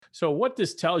So what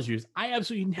this tells you is I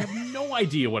absolutely have no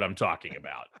idea what I'm talking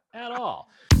about at all.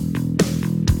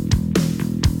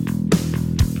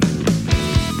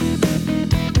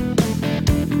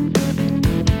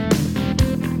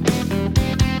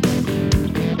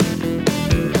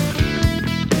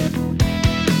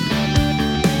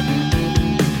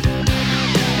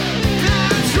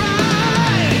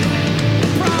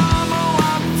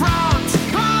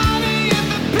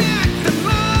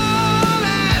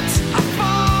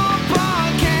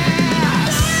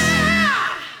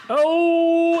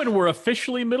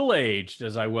 Officially middle-aged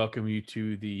as I welcome you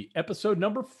to the episode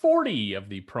number 40 of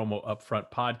the Promo Upfront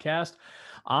podcast.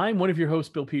 I'm one of your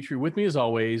hosts, Bill Petrie. With me, as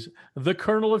always, the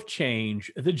Colonel of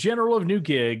Change, the General of New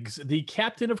Gigs, the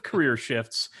Captain of Career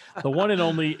Shifts, the one and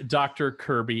only Dr.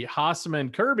 Kirby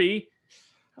Hasseman. Kirby,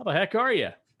 how the heck are you?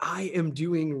 I am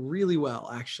doing really well,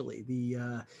 actually.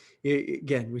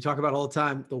 Again, we talk about all the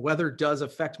time, the weather does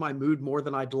affect my mood more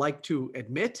than I'd like to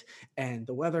admit, and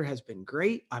the weather has been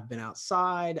great. I've been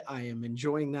outside. I am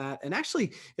enjoying that. And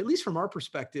actually, at least from our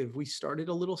perspective, we started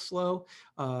a little slow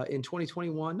in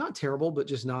 2021. Not terrible, but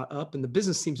just not up. And the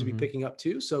business seems to be picking up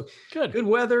too. So good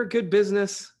weather, good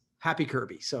business, happy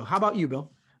Kirby. So how about you,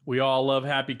 Bill? We all love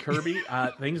happy Kirby.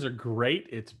 Things are great.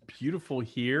 It's beautiful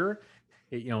here.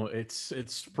 It's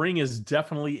spring is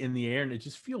definitely in the air and it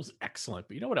just feels excellent.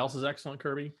 But you know what else is excellent,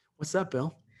 Kirby? What's that,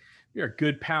 Bill? We are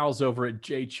good pals over at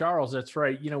J. Charles. That's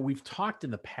right. We've talked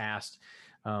in the past.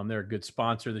 They're a good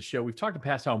sponsor of the show. We've talked in the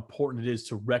past how important it is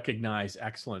to recognize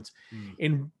excellence.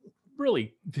 And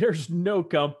really, there's no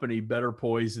company better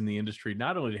poised in the industry,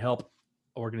 not only to help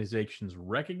organizations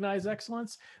recognize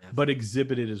excellence, but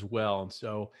exhibit it as well. And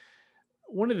so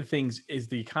one of the things is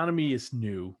the economy is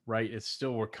new, right?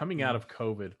 We're coming out of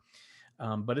COVID,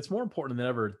 but it's more important than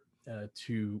ever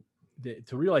to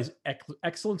realize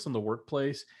excellence in the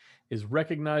workplace is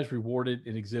recognized, rewarded,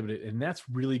 and exhibited. And that's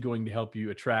really going to help you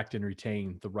attract and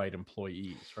retain the right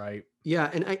employees, right? Yeah.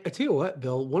 And I tell you what,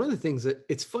 Bill, one of the things that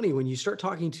it's funny when you start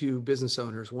talking to business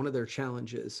owners, one of their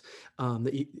challenges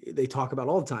they talk about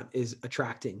all the time is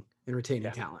attracting and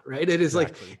retaining talent, right? It is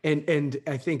exactly. And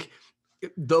I think,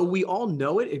 though we all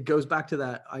know it, it goes back to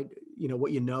that,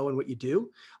 what you know and what you do.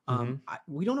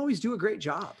 We don't always do a great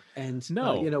job. And,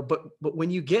 but when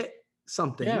you get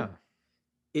something,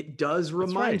 it does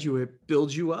remind you, it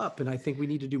builds you up. And I think we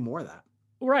need to do more of that.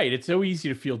 Right. It's so easy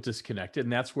to feel disconnected.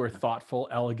 And that's where thoughtful,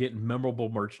 elegant, and memorable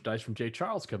merchandise from J.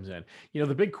 Charles comes in.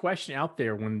 The big question out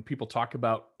there when people talk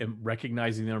about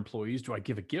recognizing their employees, do I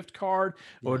give a gift card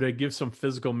or do I give some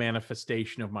physical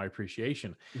manifestation of my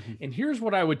appreciation? And here's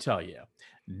what I would tell you.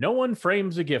 No one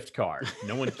frames a gift card.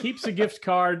 No one keeps a gift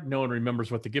card. No one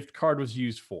remembers what the gift card was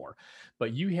used for.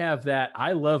 But you have that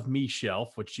I love me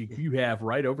shelf, which you have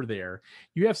right over there.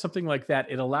 You have something like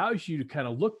that. It allows you to kind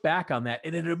of look back on that,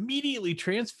 and it immediately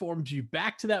transforms you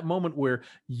back to that moment where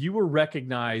you were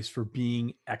recognized for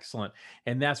being excellent.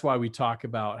 And that's why we talk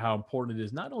about how important it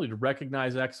is not only to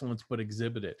recognize excellence, but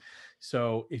exhibit it.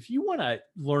 So if you want to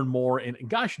learn more, and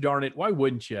gosh darn it, why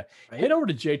wouldn't you? Right. Head over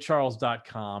to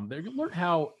jcharles.com. They're going to learn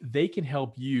how they can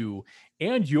help you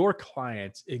and your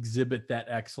clients exhibit that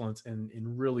excellence and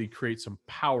really create some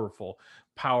powerful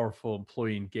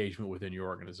employee engagement within your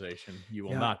organization. You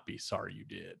will not be sorry you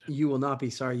did. You will not be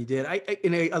sorry you did.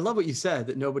 I love what you said,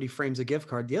 that nobody frames a gift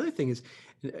card. The other thing is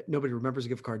nobody remembers a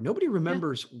gift card. Nobody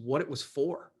remembers what it was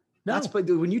for. No. That's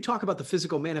when you talk about the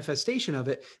physical manifestation of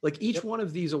it, like each one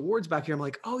of these awards back here, I'm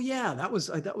like, oh yeah, that was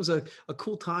a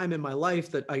cool time in my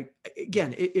life that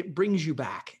it brings you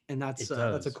back. And that's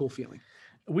a cool feeling.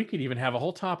 We could even have a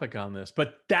whole topic on this,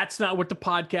 but that's not what the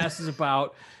podcast is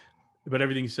about. But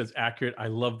everything you said is accurate. I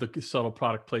love the subtle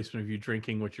product placement of you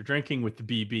drinking what you're drinking with the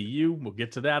BBU. We'll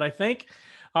get to that, I think.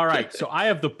 All right. So I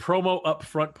have the promo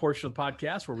upfront portion of the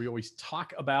podcast where we always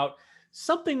talk about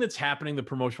something that's happening in the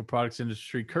promotional products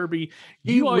industry. Kirby,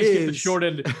 you always get the short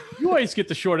end. You always get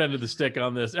the short end of the stick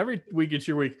on this. Every week it's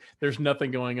your week. There's nothing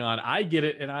going on. I get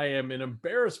it, and I am an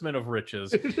embarrassment of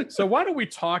riches. So why don't we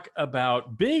talk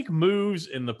about big moves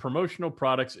in the promotional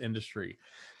products industry?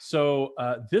 So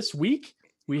this week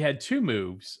we had two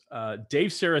moves.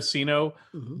 Dave Saraceno,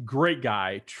 great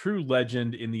guy, true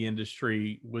legend in the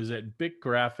industry, was at Big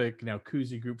Graphic, now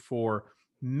Kuzi Group, for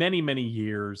many, many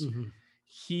years.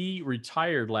 He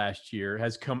retired last year,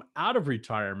 has come out of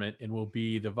retirement, and will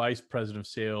be the vice president of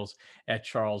sales at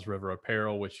Charles River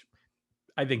Apparel, which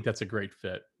I think that's a great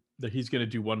fit. That he's going to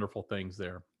do wonderful things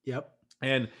there. Yep.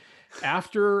 And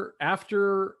after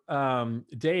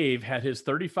Dave had his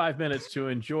 35 minutes to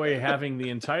enjoy having the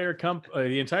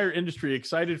entire industry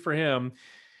excited for him,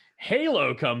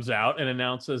 Halo comes out and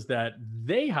announces that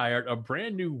they hired a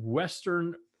brand new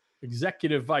Western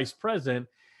executive vice president,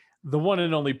 the one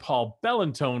and only Paul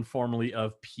Bellantone, formerly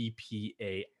of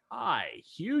PPAI.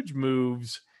 Huge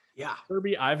moves. Yeah.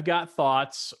 Kirby, I've got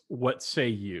thoughts. What say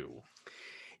you?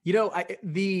 You know, I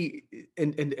the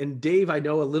and Dave, I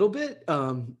know a little bit.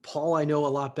 Paul, I know a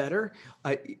lot better.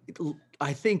 I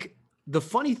I think the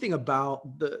funny thing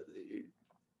about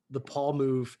the Paul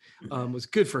move was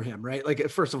good for him, right? Like,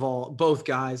 first of all, both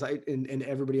guys, and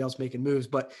everybody else making moves,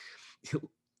 but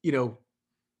you know,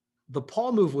 the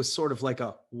Paul move was sort of like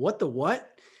a what the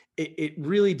what? It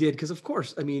really did, because of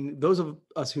course, I mean, those of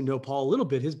us who know Paul a little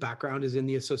bit, his background is in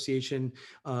the association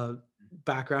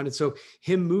background, and so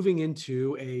him moving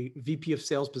into a VP of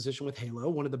sales position with Halo,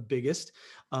 one of the biggest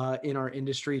in our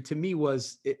industry, to me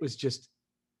was just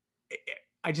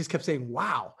I just kept saying,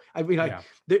 "Wow!" I mean, Yeah.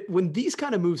 when these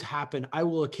kind of moves happen, I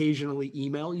will occasionally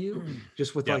email you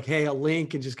just with like, Yep. "Hey, a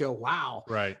link," and just go, "Wow."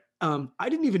 Right. I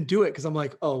didn't even do it because I'm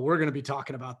like, oh, we're going to be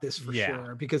talking about this for Yeah.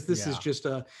 sure, because this is Yeah. just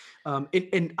and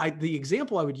the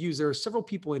example I would use, there are several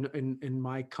people in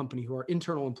my company who are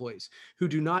internal employees who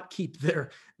do not keep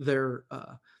their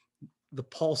the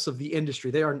pulse of the industry.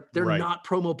 They're Right. not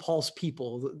promo pulse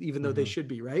people, even though they Hmm. should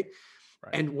be, right?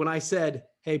 Right. And when I said,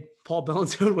 hey, Paul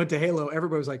Bellantone went to Halo,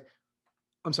 everybody was like,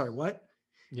 I'm sorry, what?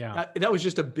 Yeah. That was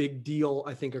just a big deal,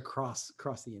 I think, across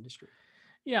the industry.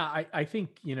 Yeah, I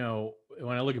think,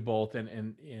 when I look at both, and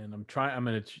I'm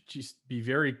going to just be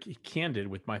very candid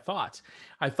with my thoughts.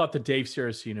 I thought the Dave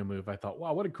Saraceno move, I thought,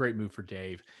 wow, what a great move for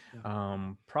Dave.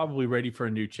 Yeah. Probably ready for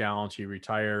a new challenge. He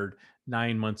retired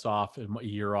 9 months off, a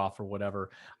year off or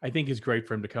whatever. I think is great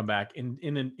for him to come back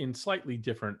in slightly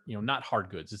different, not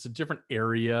hard goods. It's a different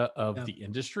area of Yeah. the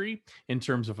industry in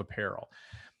terms of apparel.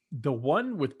 The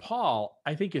one with Paul,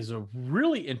 I think, is a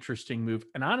really interesting move.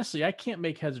 And honestly, I can't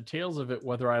make heads or tails of it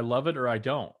whether I love it or I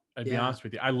don't. I'd be Yeah. honest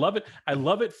with you. I love it. I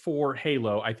love it for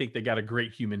Halo. I think they got a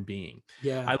great human being.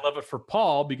 Yeah. I love it for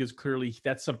Paul because clearly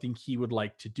that's something he would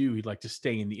like to do. He'd like to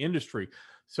stay in the industry.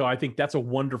 So I think that's a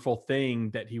wonderful thing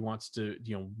that he wants to,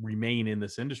 remain in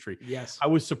this industry. Yes. I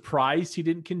was surprised he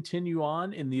didn't continue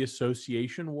on in the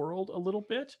association world a little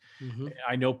bit. Hmm.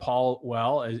 I know Paul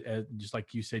well, as just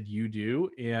like you said, you do,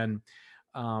 and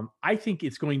I think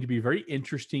it's going to be a very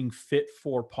interesting fit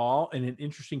for Paul and an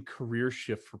interesting career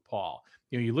shift for Paul.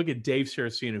 You look at Dave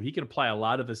Saraceno; he can apply a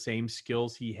lot of the same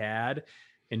skills he had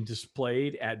and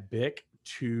displayed at BIC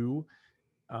to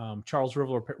Charles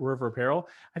River Apparel.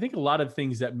 I think a lot of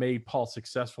things that made Paul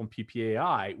successful in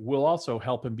PPAI will also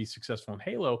help him be successful in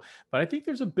Halo. But I think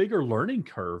there's a bigger learning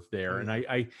curve Oh there, and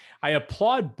yeah. I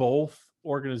applaud both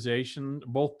organization,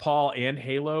 both Paul and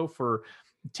Halo, for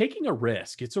taking a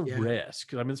risk. It's a Yeah.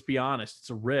 risk. I mean, let's be honest, it's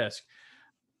a risk.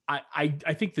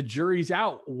 I think the jury's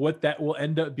out what that will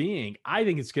end up being. I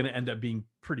think it's going to end up being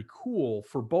pretty cool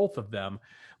for both of them,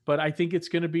 but I think it's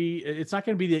not going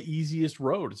to be the easiest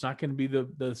road. It's not going to be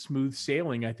the smooth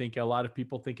sailing I think a lot of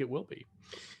people think it will be.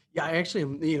 Yeah, I actually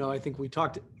am, I think we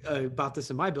talked about this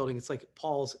in my building. It's like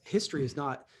Paul's history is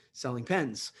not selling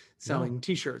pens, No. selling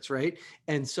t-shirts, right?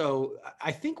 And so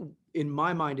I think in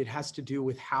my mind, it has to do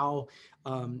with how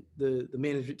the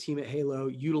management team at Halo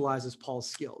utilizes Paul's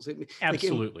skills. Like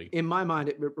Absolutely. in my mind,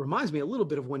 it reminds me a little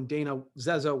bit of when Dana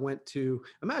Zezo went to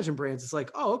Imagine Brands. It's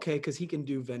like, oh, okay, because he can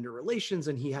do vendor relations,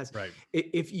 and he has, Right.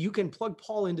 if you can plug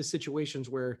Paul into situations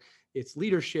where it's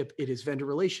leadership, it is vendor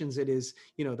relations, it is,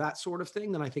 that sort of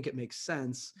thing, then I think it makes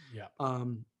sense. Yeah.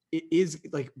 It is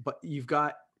like, but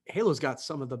Halo's got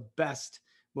some of the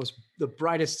the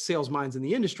brightest sales minds in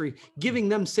the industry. Giving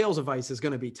them sales advice is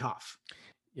going to be tough.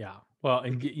 Yeah. Well,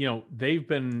 and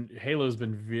Halo's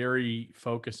been very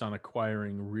focused on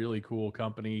acquiring really cool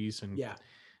companies, and Yeah.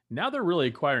 now they're really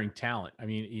acquiring talent. I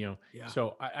mean, Yeah.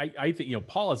 so I think,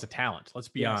 Paul has a talent. Let's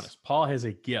be Yes. honest. Paul has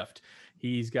a gift.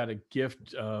 He's got a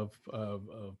gift of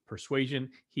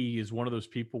persuasion. He is one of those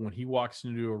people when he walks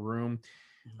into a room,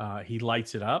 Mhm. he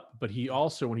lights it up. But he Yeah.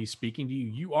 also, when he's speaking to you,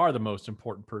 you are the most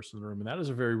important person in the room, and that is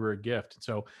a very rare gift. And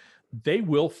so they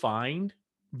will find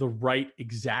the right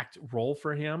exact role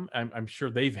for him. I'm sure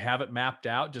they have it mapped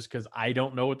out. Just because I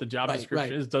don't know what the job Right.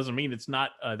 description Right. is doesn't mean it's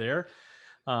not there.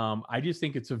 I just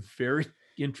think it's a very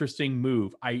interesting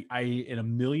move. I in a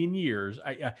million years,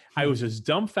 I was as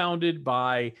dumbfounded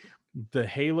by the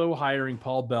Halo hiring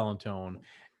Paul Bellantone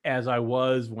as I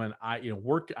was when I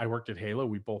worked at Halo.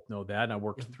 We both know that, and I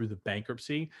worked through the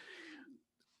bankruptcy.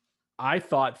 I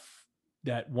thought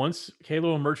that once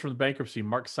Halo emerged from the bankruptcy,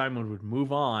 Mark Simon would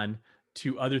move on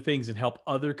to other things and help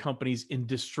other companies in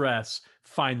distress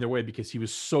find their way, because he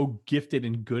was so gifted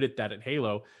and good at that at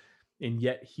Halo. And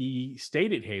yet he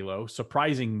stayed at Halo,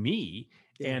 surprising me,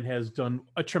 Yeah. and has done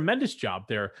a tremendous job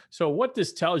there. So what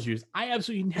this tells you is I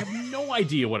absolutely have no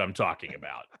idea what I'm talking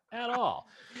about at all.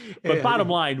 But Yeah. bottom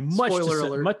line, Spoiler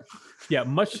alert.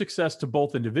 much success to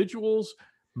both individuals,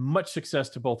 much success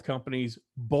to both companies,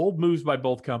 bold moves by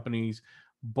both companies,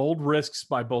 bold risks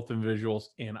by both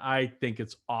individuals. And I think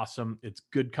it's awesome. It's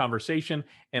good conversation.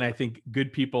 And I Yeah. think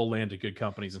good people land at good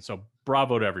companies. And so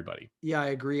bravo to everybody. Yeah, I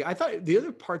agree. I thought the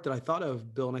other part that I thought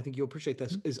of, Bill, and I think you'll appreciate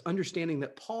this, Mhm. is understanding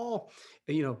that Paul,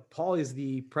 Paul is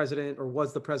the president or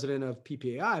was the president of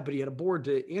PPAI, but he had a board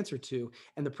to answer to.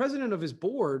 And the president of his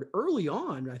board early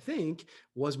on, I think,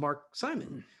 was Mark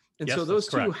Simon. And so Yes, that's those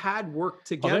two correct. had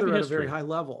worked Oh, they have a together at a very history. high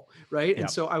level, right? And Yeah.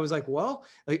 so I was like, well,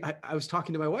 I was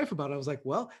talking to my wife about it. I was like,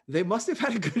 well, they must have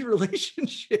had a good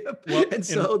relationship. Well, And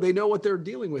so they know what they're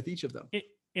dealing with, each of them. and,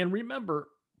 and remember,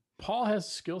 Paul has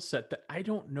a skill set that I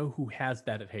don't know who has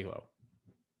that at Halo.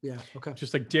 Yeah. Okay.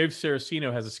 Just like Dave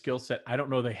Saraceno has a skill set I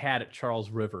don't know they had at Charles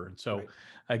River. And so, Right.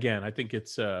 again, I think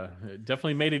it's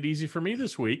definitely made it easy for me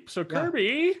this week. So, Yeah.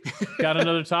 Kirby, got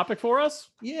another topic for us?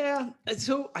 Yeah.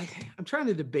 So I'm trying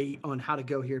to debate on how to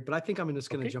go here, but I think I'm just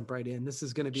going to Okay, jump right in. This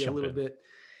is going to be a jump little in. bit.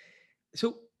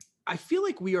 So I feel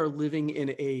like we are living in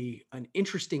an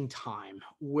interesting time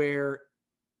where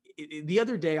the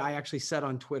other day I actually said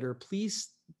on Twitter,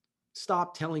 please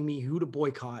stop telling me who to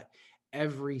boycott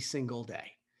every single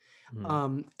day. Hmm.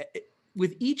 um,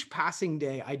 with each passing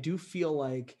day, I do feel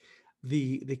like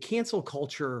the cancel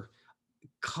culture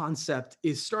concept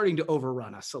is starting to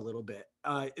overrun us a little bit.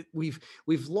 We've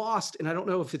lost, and I don't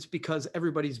know if it's because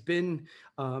everybody's been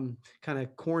kind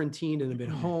of quarantined and have been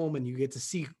home, and you get to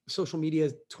see social media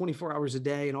 24 hours a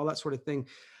day and all that sort of thing.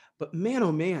 But man,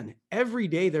 oh man, every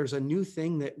day there's a new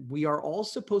thing that we are all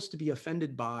supposed to be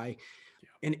offended by,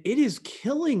 and it is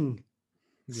killing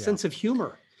Yeah. sense of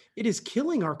humor. It is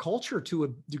killing our culture to a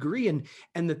degree. And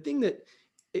the thing that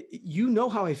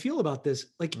how I feel about this,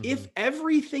 like Hmm. if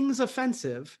everything's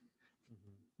offensive,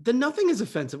 then nothing is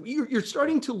offensive. You're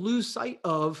starting to lose sight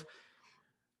of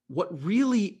what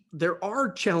really there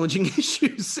are challenging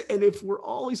issues. And if we're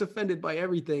always offended by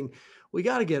everything, we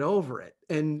got to get over it.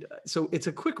 And so it's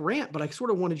a quick rant, but I sort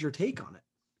of wanted your take on it.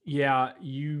 Yeah,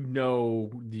 you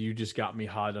just got me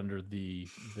hot under the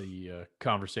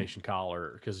conversation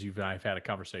collar because you've and I've had a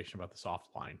conversation about this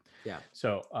offline. Yeah.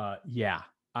 So yeah,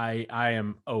 I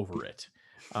am over it.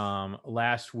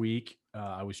 Last week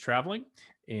I was traveling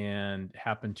and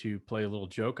happened to play a little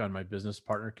joke on my business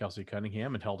partner Kelsey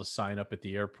Cunningham and held a sign up at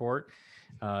the airport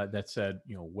that said,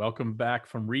 "Welcome back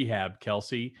from rehab,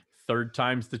 Kelsey. Third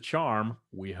time's the charm.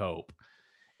 We hope."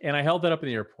 And I held that up in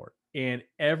the airport, and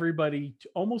everybody,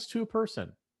 almost to a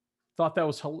person, thought that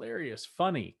was hilarious,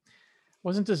 funny.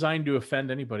 Wasn't designed to offend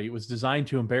anybody. It was designed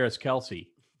to embarrass Kelsey,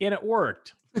 and it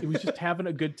worked. It was just having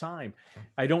a good time.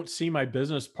 I don't see my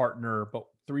business partner but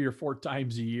 3 or 4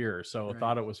 times a year, so I Right.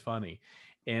 thought it was funny.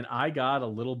 And I got a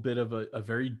little bit of a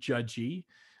very judgy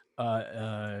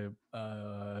uh,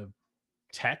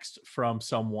 text from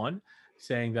someone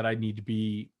saying that I need to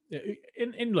be.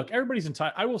 And look, everybody's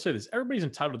entitled. I will say this: everybody's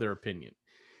entitled to their opinion,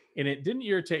 and it didn't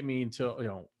irritate me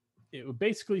until it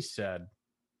basically said,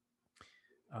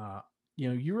 uh,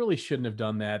 you really shouldn't have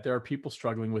done that. There are people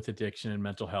struggling with addiction and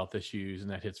mental health issues, and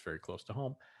that hits very close to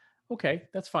home. Okay,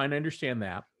 that's fine. I understand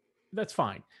that. That's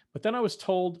fine. But then I was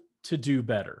told to do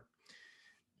better.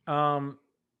 Um,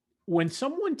 when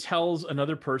someone tells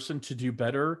another person to do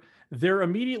better, they're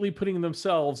immediately putting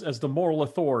themselves as the moral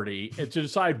authority to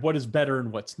decide what is better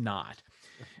and what's not.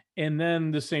 And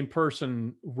then the same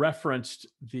person referenced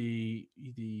the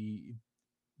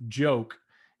joke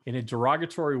in a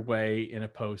derogatory way in a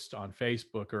post on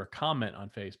Facebook or a comment on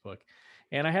Facebook.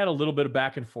 And I had a little bit of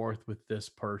back and forth with this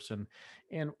person.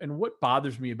 And what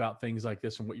bothers me about things like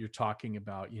this and what you're talking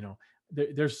about,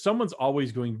 there's someone's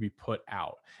always going to be put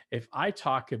out. If I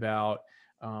talk about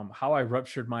how I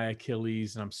ruptured my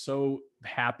Achilles and I'm so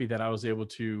happy that I was able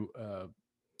to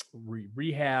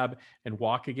rehab and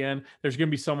walk again, there's going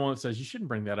to be someone that says you shouldn't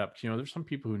bring that up. There's some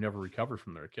people who never recover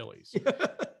from their Achilles.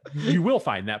 You will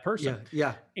find that person.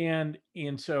 Yeah. Yeah.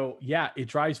 And so yeah, it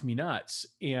drives me nuts,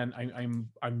 and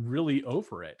I'm really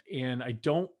over it, and I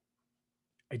don't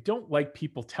like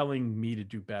people telling me to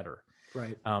do better,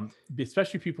 Right.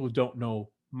 especially people who don't know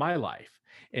my life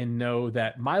and know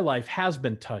that my life has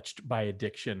been touched by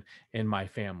addiction in my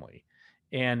family,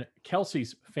 and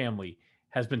Kelsey's family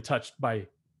has been touched by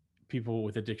people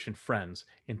with addiction friends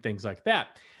and things like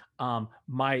that.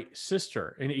 My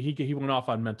sister, and he went off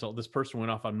on mental, this person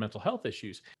went off on mental health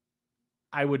issues.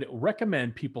 I would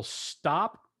recommend people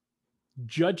stop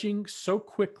judging so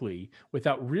quickly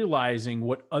without realizing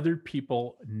what other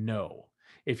people know.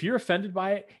 If you're offended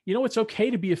by it, it's okay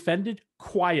to be offended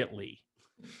quietly.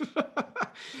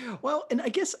 Well, and I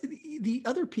guess the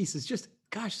other piece is just,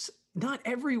 gosh, not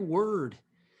every word,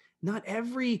 not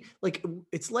every, like,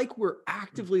 it's like we're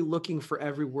actively looking for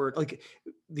every word. Like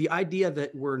the idea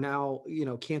that we're now,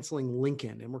 canceling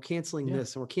Lincoln and we're canceling Yeah.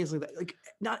 this and we're canceling that. Like,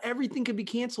 not everything can be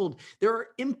canceled. There are,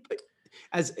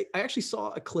 as I actually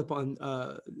saw a clip on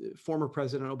former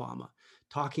President Obama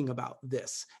talking about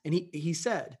this. And he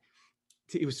said,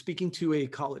 he was speaking to a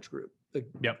college group, a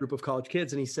Yep. group of college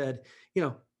kids. And he said,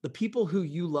 the people who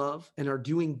you love and are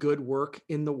doing good work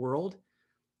in the world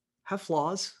have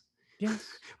flaws. Yes.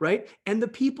 Right. And the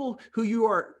people who you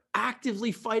are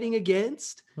actively fighting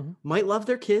against Mhm. might love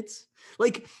their kids.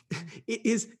 Like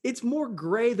it's more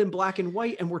gray than black and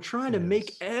white. And we're trying to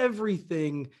make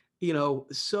everything,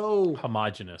 so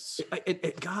Homogenous.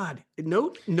 God,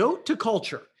 note to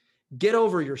culture, get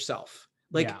over yourself.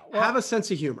 Like, Yeah. have a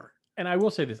sense of humor. And I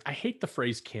will say this, I hate the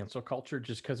phrase cancel culture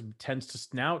just because it tends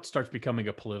to, now it starts becoming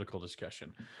a political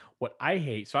discussion. What I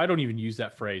hate, so I don't even use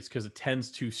that phrase because it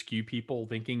tends to skew people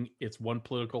thinking it's one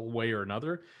political way or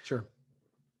another. Sure.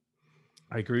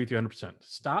 I agree with you 100%.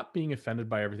 Stop being offended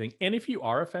by everything. And if you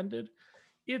are offended,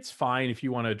 it's fine if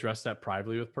you want to address that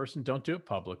privately with a person. Don't do it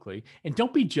publicly. And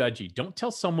don't be judgy. Don't tell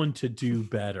someone to do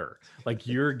better. Like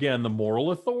you're, again, the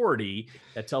moral authority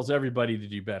that tells everybody to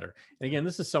do better. And again,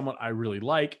 this is someone I really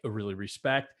like, I really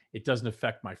respect. It doesn't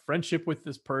affect my friendship with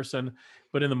this person.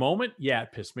 But in the moment, yeah,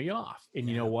 it pissed me off. And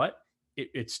you know what?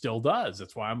 It still does.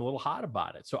 That's why I'm a little hot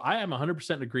about it. So I am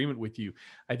 100% in agreement with you.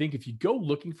 I think if you go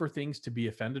looking for things to be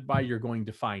offended by, you're going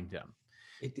to find them.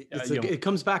 It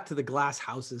comes back to the glass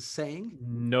houses saying.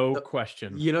 No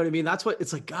question. You know what I mean? That's what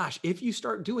it's like. Gosh, if you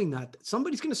start doing that,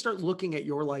 somebody's going to start looking at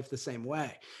your life the same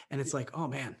way. And it's like, oh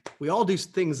man, we all do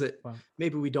things that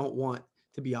maybe we don't want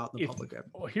to be out in the public.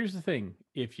 Well, here's the thing.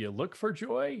 If you look for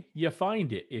joy, you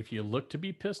find it. If you look to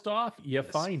be pissed off, you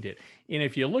find it. And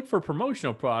if you look for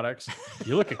promotional products,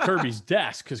 you look at Kirby's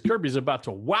desk because Kirby's about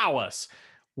to wow us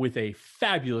with a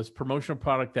fabulous promotional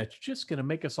product that's just going to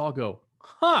make us all go,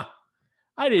 huh,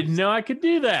 I didn't know I could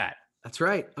do that. That's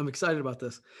right. I'm excited about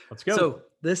this. Let's go. So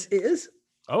this is.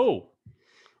 Oh,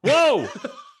 whoa.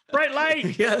 Bright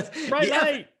light. Yeah. Bright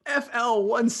light. FL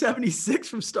 176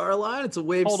 from Starline. It's a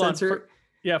wave sensor.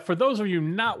 For those of you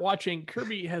not watching,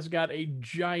 Kirby has got a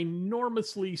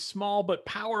ginormously small but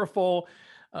powerful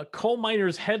coal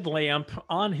miner's headlamp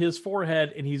on his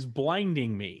forehead, and he's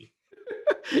blinding me.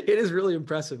 It is really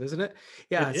impressive, isn't it?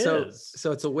 Yeah.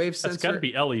 So it's a wave sensor. It's got to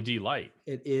be LED light.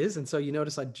 It is. And so you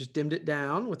notice I just dimmed it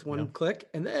down with one click.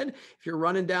 And then if you're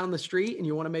running down the street and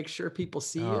you want to make sure people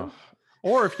see you.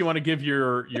 Or if you want to give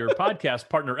your podcast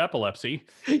partner epilepsy.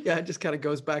 Yeah, it just kind of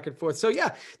goes back and forth. So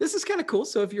yeah, this is kind of cool.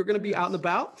 So if you're going to be out and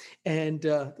about, and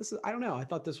this is, I don't know, I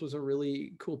thought this was a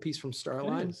really cool piece from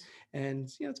Starline.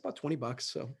 And it's about $20.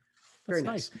 So very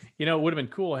nice. It would have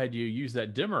been cool had you used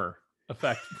that dimmer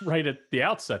effect right at the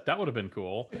outset. That would have been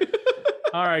cool.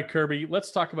 All right, Kirby, let's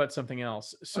talk about something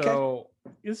else. So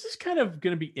this is kind of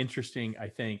going to be interesting, I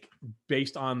think,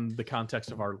 based on the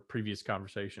context of our previous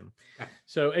conversation.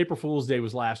 So April Fool's Day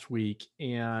was last week,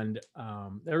 and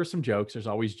there were some jokes. There's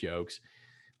always jokes,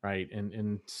 right?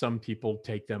 And some people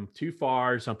take them too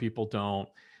far. Some people don't.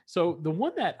 So the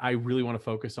one that I really want to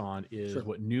focus on is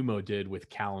what Numo did with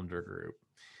Calendar Group.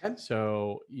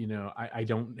 So, I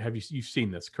don't have you've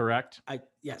seen this, correct?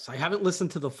 Yes, I haven't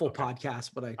listened to the full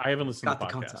podcast, but I haven't listened to the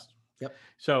podcast. Concept. Yep.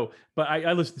 So, but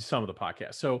I listened to some of the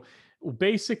podcasts. So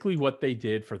basically what they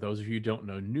did, for those of you who don't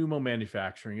know, Numo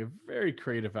Manufacturing, a very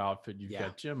creative outfit. You've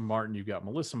got Jim Martin, you've got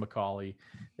Melissa McCauley.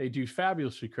 They do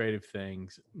fabulously creative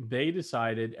things. They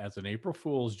decided as an April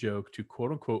Fool's joke to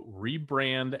quote unquote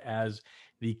rebrand as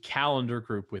the Calendar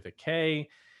Group with a K.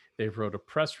 They wrote a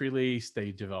press release.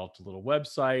 They developed a little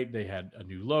website. They had a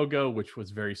new logo, which was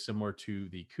very similar to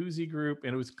the Koozie Group.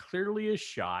 And it was clearly a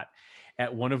shot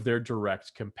at one of their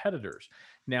direct competitors.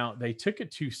 Now, they took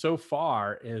it to so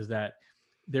far as that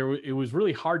it was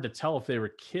really hard to tell if they were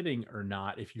kidding or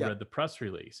not if you read the press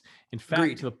release. In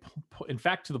fact, to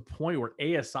the point where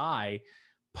ASI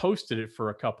posted it for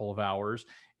a couple of hours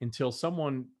until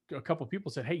a couple of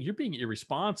people said, "Hey, you're being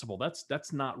irresponsible.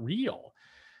 That's not real."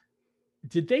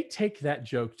 Did they take that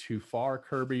joke too far,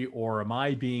 Kirby, or am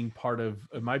I being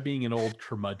an old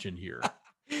curmudgeon here?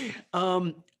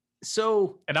 And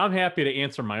I'm happy to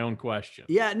answer my own question.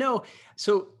 Yeah, no.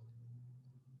 So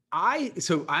I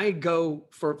go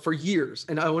for years,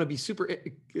 and I want to be super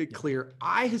clear.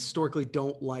 I historically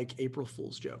don't like April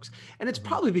Fool's jokes, and it's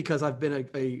probably because I've been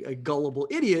a gullible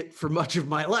idiot for much of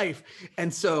my life.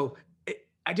 And so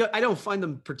I don't find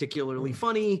them particularly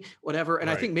funny, whatever. And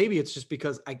I Right. think maybe it's just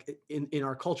because in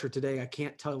our culture today, I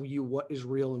can't tell you what is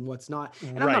real and what's not.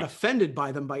 And I'm not Right. offended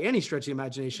by them by any stretch of the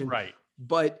imagination, Right.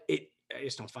 but I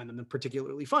just don't find them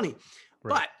particularly funny.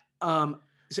 Right. But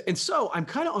so I'm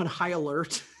kind of on high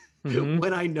alert Hmm.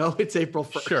 when I know it's April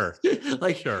 1st. Sure.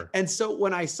 Like, Sure. and so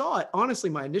when I saw it, honestly,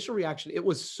 my initial reaction, it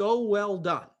was so well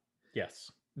done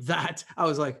Yes. that I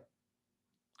was like,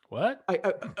 What?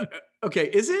 okay,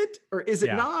 is it or is it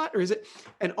Yeah. not or is it?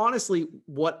 And honestly,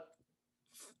 what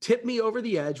tipped me over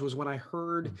the edge was when I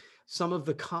heard Mm. some of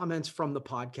the comments from the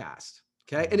podcast.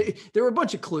 Okay, and Mhm. there were a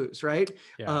bunch of clues, right?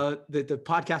 Yeah. The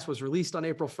podcast was released on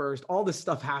April 1st. All this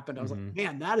stuff happened. I was like, Mhm.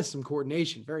 man, that is some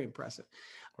coordination. Very impressive.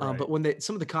 Right. But when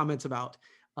some of the comments about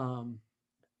um,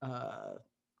 uh,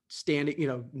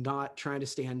 standing, not trying to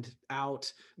stand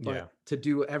out, Yeah. but to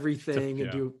do everything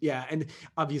and Yeah. and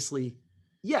obviously,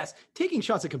 yes, taking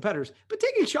shots at competitors, but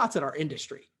taking shots at our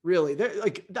industry, really, they're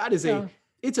like, Yeah.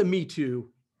 it's a Me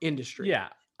Too industry. Yeah.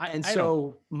 And I don't.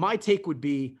 so my take would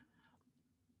be,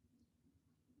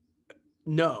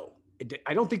 no,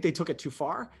 I don't think they took it too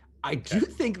far. I do Okay.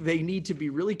 think they need to be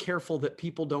really careful that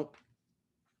people don't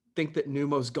think that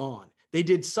Numo's gone. They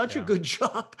did such a Yeah. good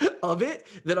job of it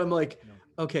that I'm like,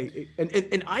 No. okay.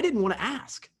 And I didn't want to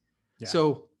ask. Yeah.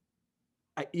 So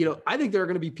I think there are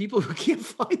going to be people who can't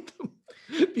find them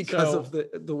because of So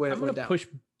the way I'm it gonna went down. push.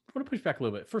 I'm gonna push back a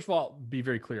little bit. First of all, be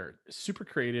very clear. Super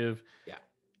creative Yeah.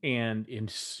 and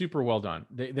super well done.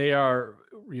 They are,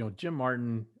 Jim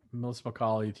Martin, Melissa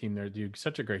McCauley team there do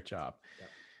such a great job. Yeah.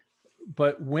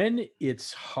 But when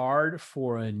it's hard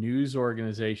for a news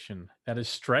organization that is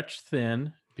stretched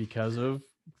thin because of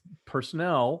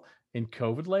personnel and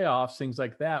COVID layoffs, things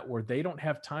like that, where they don't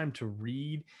have time to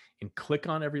read and click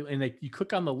on you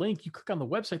click on the link, you click on the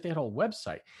website, they had a whole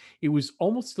website. It was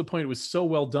almost to the point, it was so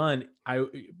well done.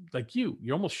 Like you're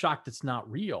almost shocked it's not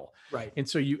real. Right. And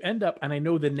so you end up, and I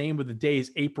know the name of the day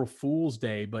is April Fool's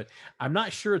Day, but I'm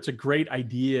not sure it's a great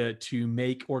idea to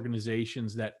make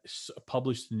organizations that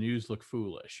publish the news look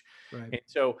foolish. Right. And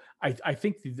so I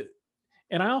think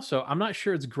and I'm not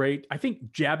sure it's great. I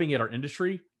think jabbing at our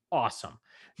industry, awesome.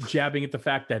 Jabbing at the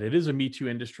fact that it is a Me Too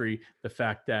industry, the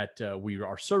fact that we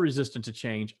are so resistant to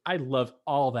change. I love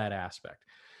all that aspect.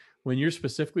 When you're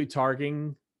specifically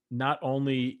targeting not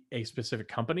only a specific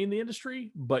company in the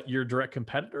industry, but your direct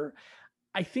competitor,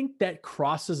 I think that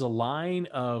crosses a line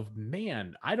of,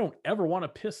 man, I don't ever want to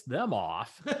piss them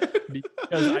off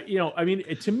because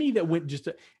to me, that went just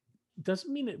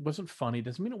doesn't mean it wasn't funny,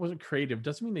 doesn't mean it wasn't creative,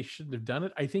 doesn't mean they shouldn't have done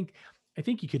it. I think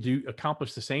you could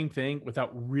accomplish the same thing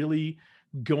without really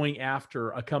going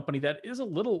after a company that is a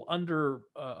little under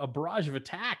a barrage of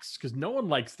attacks because no one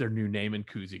likes their new name in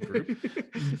Koozie Group.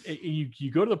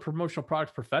 You go to the promotional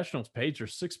products professionals page,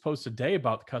 there's 6 posts a day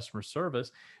about the customer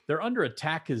service. They're under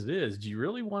attack as it is. Do you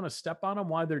really want to step on them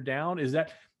while they're down? Is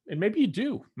that, and maybe you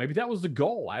do, maybe that was the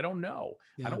goal. I don't know.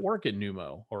 Yeah. I don't work at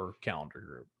Numo or Calendar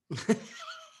Group.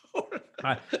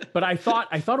 But I thought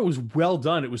it was well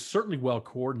done. It was certainly well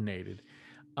coordinated.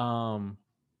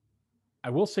 I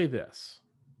will say this,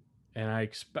 and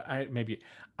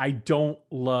I don't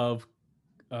love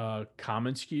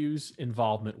commonsku's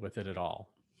involvement with it at all.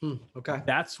 Okay.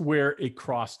 That's where it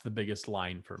crossed the biggest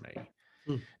line for me.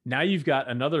 Hmm. Now you've got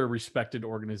another respected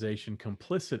organization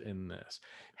complicit in this,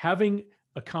 having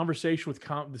a conversation with the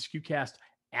SKUcast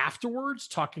afterwards,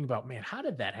 talking about, man, how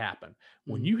did that happen?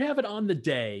 When you have it on the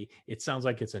day, it sounds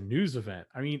like it's a news event.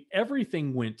 I mean,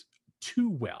 everything went too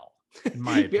well, in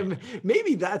my opinion.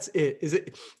 Maybe that's it. Is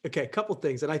it okay? A couple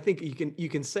things, and I think you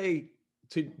can say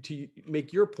to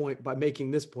make your point by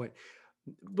making this point.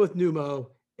 Both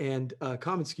Numo and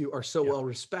commonsku are so well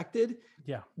respected,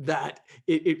 that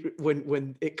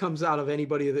when it comes out of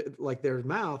anybody like their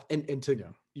mouth, and to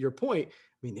your point,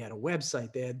 I mean, they had a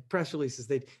website, they had press releases,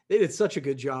 they did such a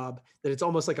good job that it's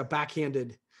almost like a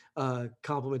backhanded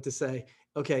compliment to say,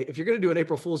 okay, if you're going to do an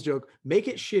April Fool's joke, make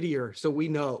it shittier so we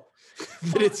know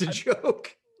that it's a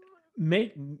joke.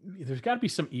 There's got to be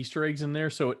some Easter eggs in there,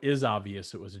 so it is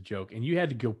obvious it was a joke, and you had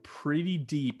to go pretty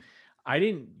deep. I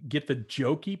didn't get the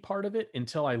jokey part of it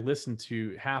until I listened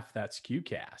to half that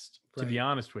SKUcast, to be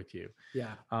honest with you.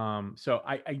 Yeah. So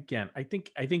I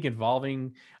think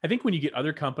when you get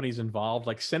other companies involved,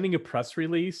 like sending a press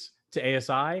release to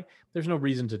ASI, there's no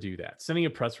reason to do that. Sending a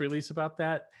press release about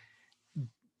that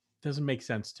doesn't make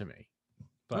sense to me.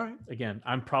 But again,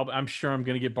 I'm sure I'm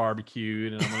going to get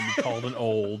barbecued and I'm going to be called an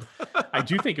old. I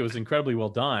do think it was incredibly well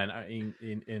done.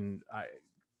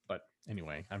 But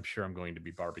anyway, I'm sure I'm going to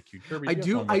be barbecued. Kirby,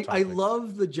 I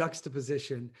love the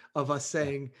juxtaposition of us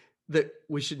saying that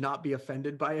we should not be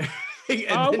offended by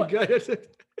anything.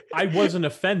 I wasn't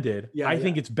offended. Yeah, I yeah,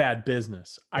 think it's bad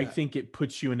business. I yeah. think it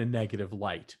puts you in a negative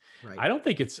light. Right. I don't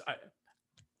think it's.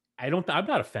 I don't. I'm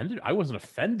not offended. I wasn't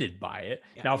offended by it.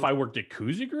 Yeah. Now, if I worked at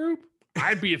Koozie Group,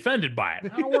 I'd be offended by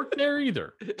it. I don't work there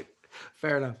either.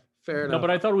 Fair enough. Fair No, enough. but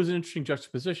I thought it was an interesting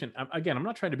juxtaposition. Again, I'm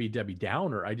not trying to be Debbie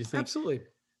Downer. I just think Absolutely.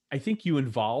 I think you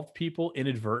involved people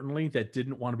inadvertently that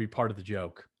didn't want to be part of the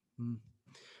joke. Mm.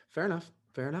 Fair enough.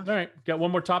 Fair All enough. right, got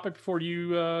one more topic before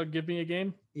you give me a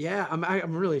game. Yeah,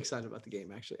 I'm really excited about the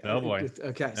game actually. Oh boy.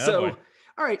 Okay, Oh boy. so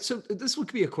all right, so this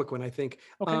would be a quick one, I think.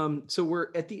 Okay. So we're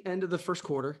at the end of the first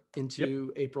quarter Yep.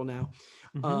 into April now,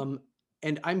 Hmm. um,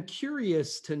 and I'm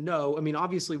curious to know. I mean,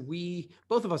 obviously, we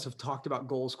both of us have talked about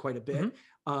goals quite a Hmm. bit,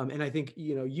 and I think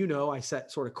I set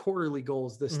sort of quarterly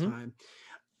goals this Hmm. time.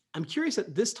 I'm curious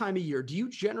at this time of year, do you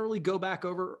generally go back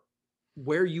over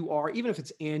where you are, even if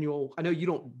it's annual? I know you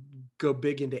don't go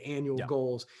big into annual Yeah.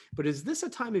 goals, but is this a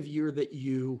time of year that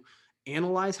you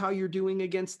analyze how you're doing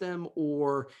against them,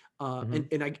 or Hmm.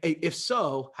 if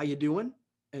so, how you doing?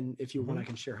 And if you want, Hmm. I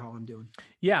can share how I'm doing.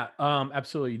 Yeah.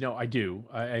 Absolutely. No, I do.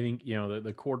 I think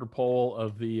the quarter poll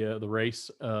of the race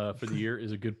for the year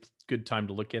is a good time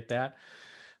to look at that.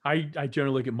 I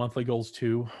generally look at monthly goals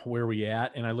too, where we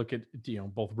at, and I look at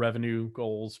both revenue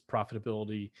goals,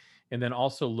 profitability, and then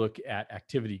also look at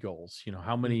activity goals.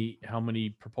 Mm. How many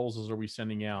proposals are we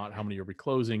sending out? How many are we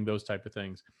closing? Those type of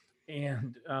things.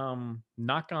 And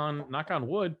knock on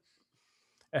wood,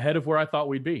 ahead of where I thought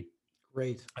we'd be,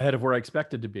 Great. ahead of where I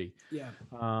expected to be. Yeah.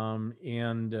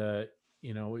 And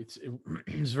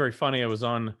it's very funny. I was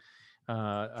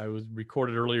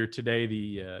recorded earlier today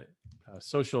the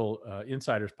Social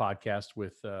Insiders podcast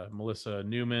with Melissa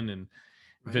Newman and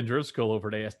Right. Vin Driscoll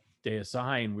over at ASI,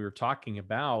 and we were talking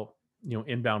about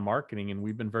inbound marketing, and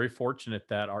we've been very fortunate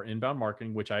that our inbound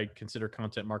marketing, which I consider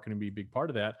content marketing to be a big part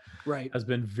of that, Right. has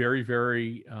been very,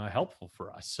 very helpful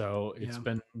for us. So it's Yeah.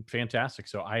 been fantastic.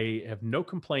 So I have no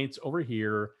complaints over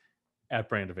here at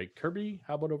Brandovate. Kirby,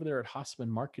 how about over there at Hossman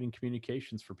Marketing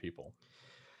Communications for people?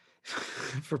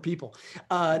 For people.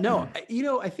 No,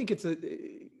 I think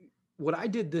what I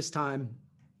did this time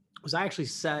was I actually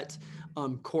set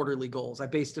quarterly goals. I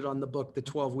based it on the book, The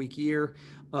 12-Week Year.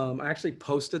 I actually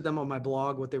posted them on my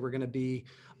blog, what they were going to be.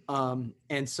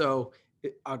 And so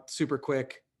super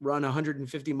quick, run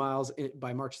 150 miles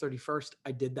by March 31st.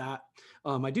 I did that.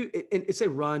 I do, it's a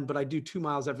run, but I do 2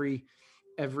 miles every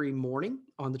morning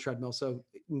on the treadmill. So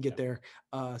you can get Yeah.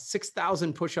 there.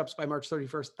 6,000 push-ups by March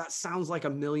 31st. That sounds like a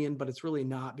million, but it's really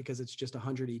not, because it's just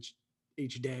 100 each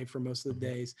day for most of the Mhm.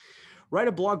 days. Write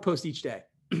a blog post each day.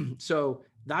 So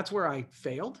that's where I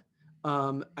failed.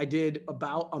 I did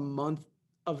about a month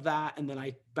of that, and then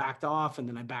I backed off, and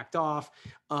then I backed off.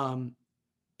 But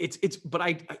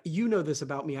you know this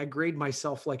about me. I grade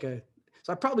myself so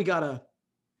I probably got a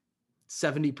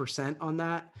 70% on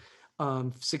that. Better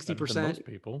than 60%. most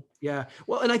people. Yeah.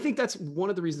 Well, and I think that's one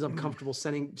of the reasons I'm comfortable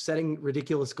setting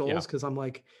ridiculous Yeah. goals, because I'm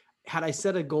like, had I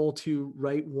set a goal to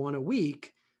write one a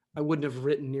week, I wouldn't have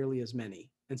written nearly as many.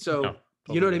 And No, so, you know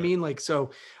totally what I get it. mean?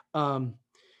 Um,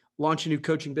 launch a new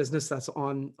coaching business that's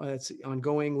it's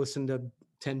ongoing. Listen to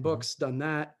 10 Mhm. books, done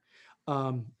that.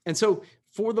 And so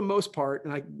for the most part,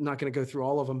 and I'm not going to go through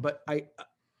all of them, but I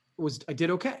did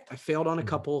okay. I failed on a Mhm.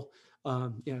 couple.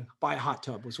 Buy a hot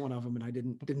tub was one of them, and I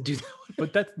didn't do that one.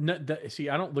 But that's not see,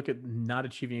 I don't look at not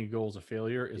achieving a goal as a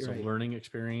failure. It's You're a right. learning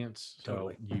experience. So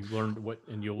Totally. you learned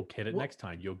and you'll get it Well, next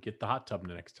time. You'll get the hot tub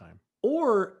the next time.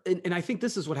 and I think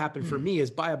this is what happened for me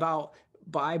is by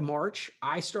March,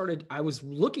 I was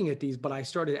looking at these, but I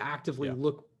started actively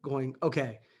Yeah. going,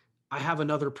 okay, I have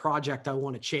another project I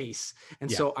want to chase. And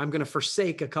Yeah. so I'm going to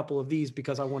forsake a couple of these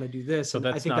because I want to do this. So And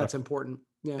I that's think not that's important.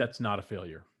 Yeah. that's not a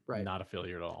failure. Right. Not a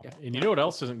failure at all. Yeah. And you Yeah. know what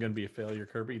else isn't going to be a failure,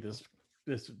 Kirby? This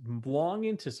long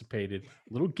anticipated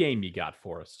little game you got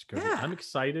for us, Kirby. Yeah. I'm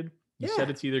excited. You said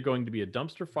Yeah. it's either going to be a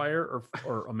dumpster fire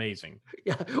or amazing.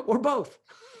 Yeah. Or both.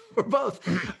 Or both.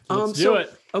 Let's do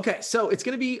it. Okay. So it's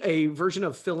going to be a version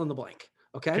of fill in the blank.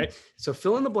 Okay. Okay. So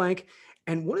fill in the blank.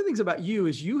 And one of the things about you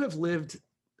is you have lived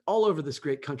all over this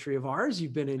great country of ours.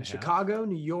 You've been in I have. Chicago,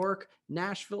 New York,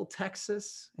 Nashville,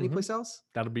 Texas, anyplace else?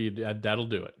 That'll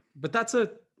do it. But that's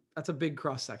a big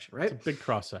cross section, It's a right? big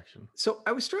cross section. So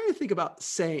I was trying to think about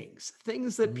sayings,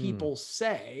 things that Mm, people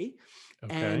say,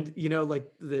 okay. and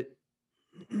like that.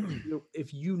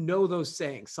 If you know those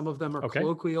sayings, some of them are Okay.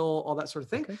 colloquial, all that sort of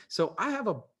thing. Okay. So I have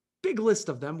a big list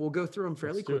of them. We'll go through them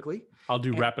fairly Let's do it. quickly. I'll do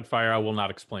And- rapid fire. I will not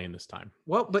explain this time.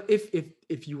 Well, but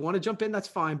if you want to jump in, that's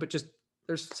fine. But just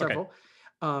there's several.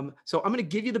 So I'm going to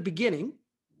give you the beginning,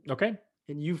 Okay.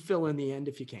 and you fill in the end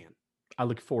if you can. I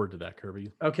look forward to that,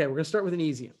 Kirby. Okay, we're going to start with an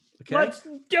easy one. Okay. Let's do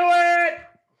it.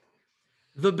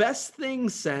 The best thing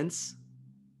since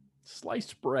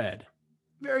Sliced bread.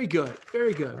 very good.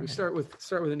 Very good. We Right. start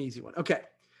with an easy one. Okay.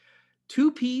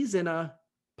 2 peas in a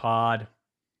Pod.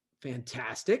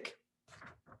 fantastic.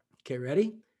 Okay,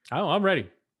 ready? Oh, I'm ready.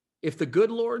 If the good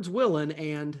Lord's willing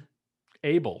and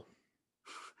Able.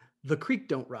 the creek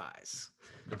don't rise.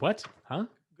 What? Huh?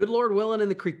 Good Lord willing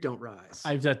and the creek don't rise.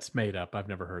 That's made up. I've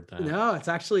never heard that. No, it's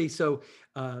actually so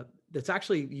that's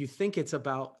actually you think it's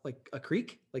about like a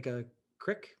creek, like a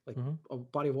creek, like a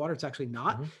body of water. It's actually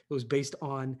not. It was based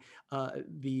on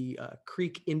the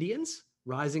Creek Indians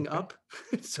rising up.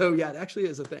 So yeah, it actually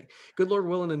is a thing. Good Lord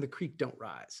willing and the creek don't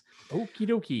rise. Okie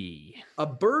dokie. A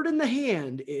bird in the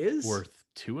hand is Worth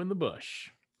 2 in the bush.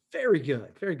 very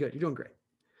good. Very good. You're doing great.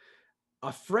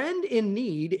 A friend in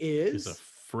need Is a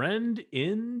friend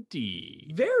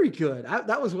indeed. very good.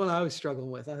 That was one I was struggling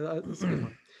with. That's a good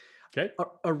one. Okay.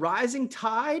 A rising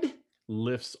tide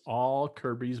lifts all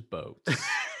Kirby's boats.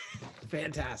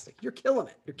 Fantastic. You're killing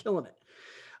it. You're killing it.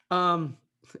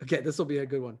 Okay, this will be a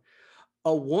good one.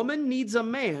 A woman needs a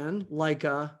man like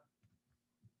a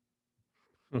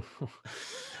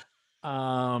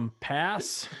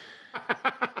Pass.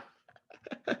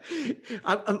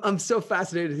 I'm so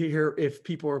fascinated to hear if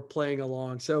people are playing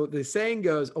along. So the saying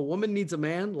goes, a woman needs a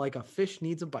man like a fish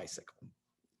needs a bicycle.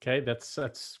 Okay,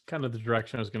 that's kind of the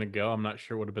direction I was going to go. I'm not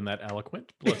sure it would have been that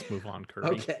eloquent, but let's move on,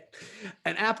 Kirby. Okay.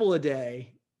 An apple a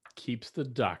day keeps the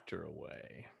doctor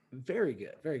away. Very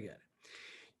good. Very good.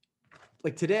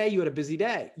 Like today, you had a busy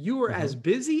day. You were as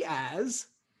busy as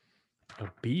a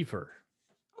beaver.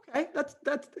 Okay, that's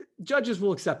judges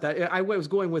will accept that. I was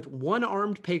going with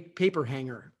one-armed paper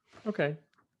hanger. Okay.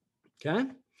 Okay.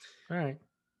 All right.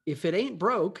 If it ain't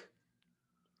broke,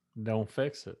 don't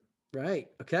fix it. Right.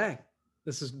 Okay.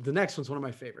 This is the next one's one of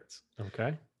my favorites.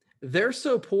 Okay. They're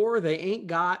so poor they ain't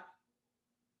got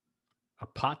a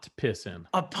pot to piss in.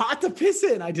 A pot to piss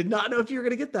in. I did not know if you were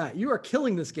going to get that. You are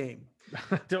killing this game.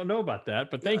 I don't know about that,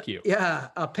 but thank you. Yeah.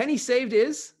 A penny saved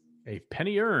is a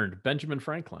penny earned. Benjamin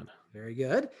Franklin. Very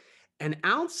good. An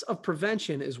ounce of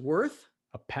prevention is worth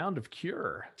a pound of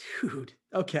cure. Dude.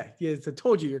 Okay. Yes, I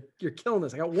told you you're killing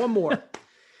this. I got one more.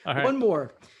 All right. One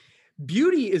more.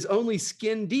 Beauty is only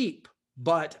skin deep,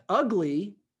 but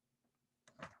ugly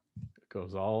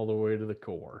goes all the way to the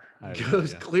core.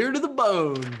 Goes clear to the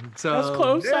bone. So that's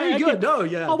close. Very good. No,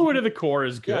 yeah. All the way to the core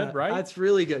is good, yeah, right? That's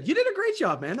really good. You did a great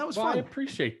job, man. That was fun. I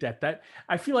appreciate that. That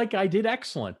I feel like I did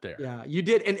excellent there. Yeah, you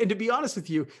did. And to be honest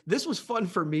with you, this was fun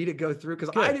for me to go through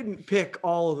because I didn't pick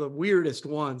all of the weirdest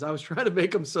ones. I was trying to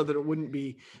make them so that it wouldn't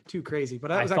be too crazy. But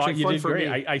that was actually fun for me.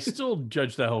 I still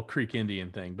judge that whole Creek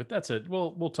Indian thing, but that's it.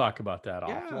 We'll talk about that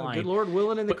offline. Good Lord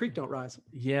willing and the creek don't rise.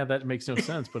 Yeah, that makes no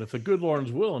sense. But if the good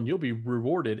Lord's willing, you'll be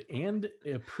rewarded and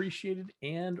appreciated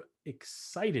and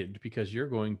excited because you're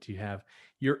going to have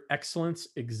your excellence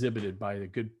exhibited by the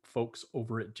good folks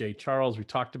over at J. Charles. We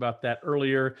talked about that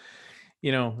earlier.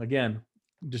 You know, again,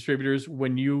 distributors,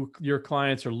 when your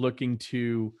clients are looking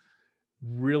to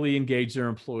really engage their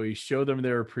employees, show them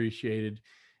they're appreciated,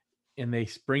 and they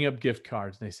bring up gift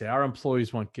cards and they say, our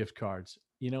employees want gift cards.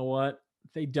 You know what?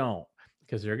 They don't,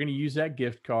 because they're going to use that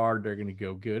gift card. They're going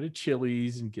to go to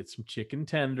Chili's and get some chicken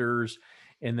tenders.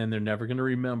 And then they're never going to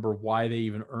remember why they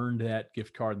even earned that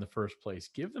gift card in the first place.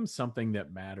 Give them something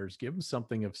that matters. Give them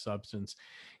something of substance.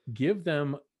 Give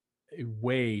them a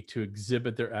way to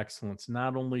exhibit their excellence,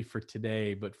 not only for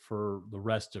today, but for the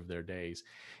rest of their days.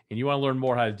 And you want to learn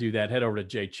more how to do that, head over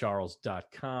to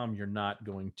jcharles.com. You're not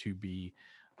going to be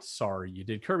sorry you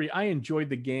did. Kirby, I enjoyed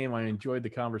the game. I enjoyed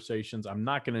the conversations. I'm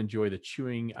not going to enjoy the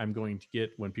chewing I'm going to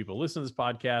get when people listen to this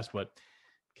podcast, but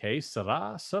que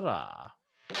sera, sera.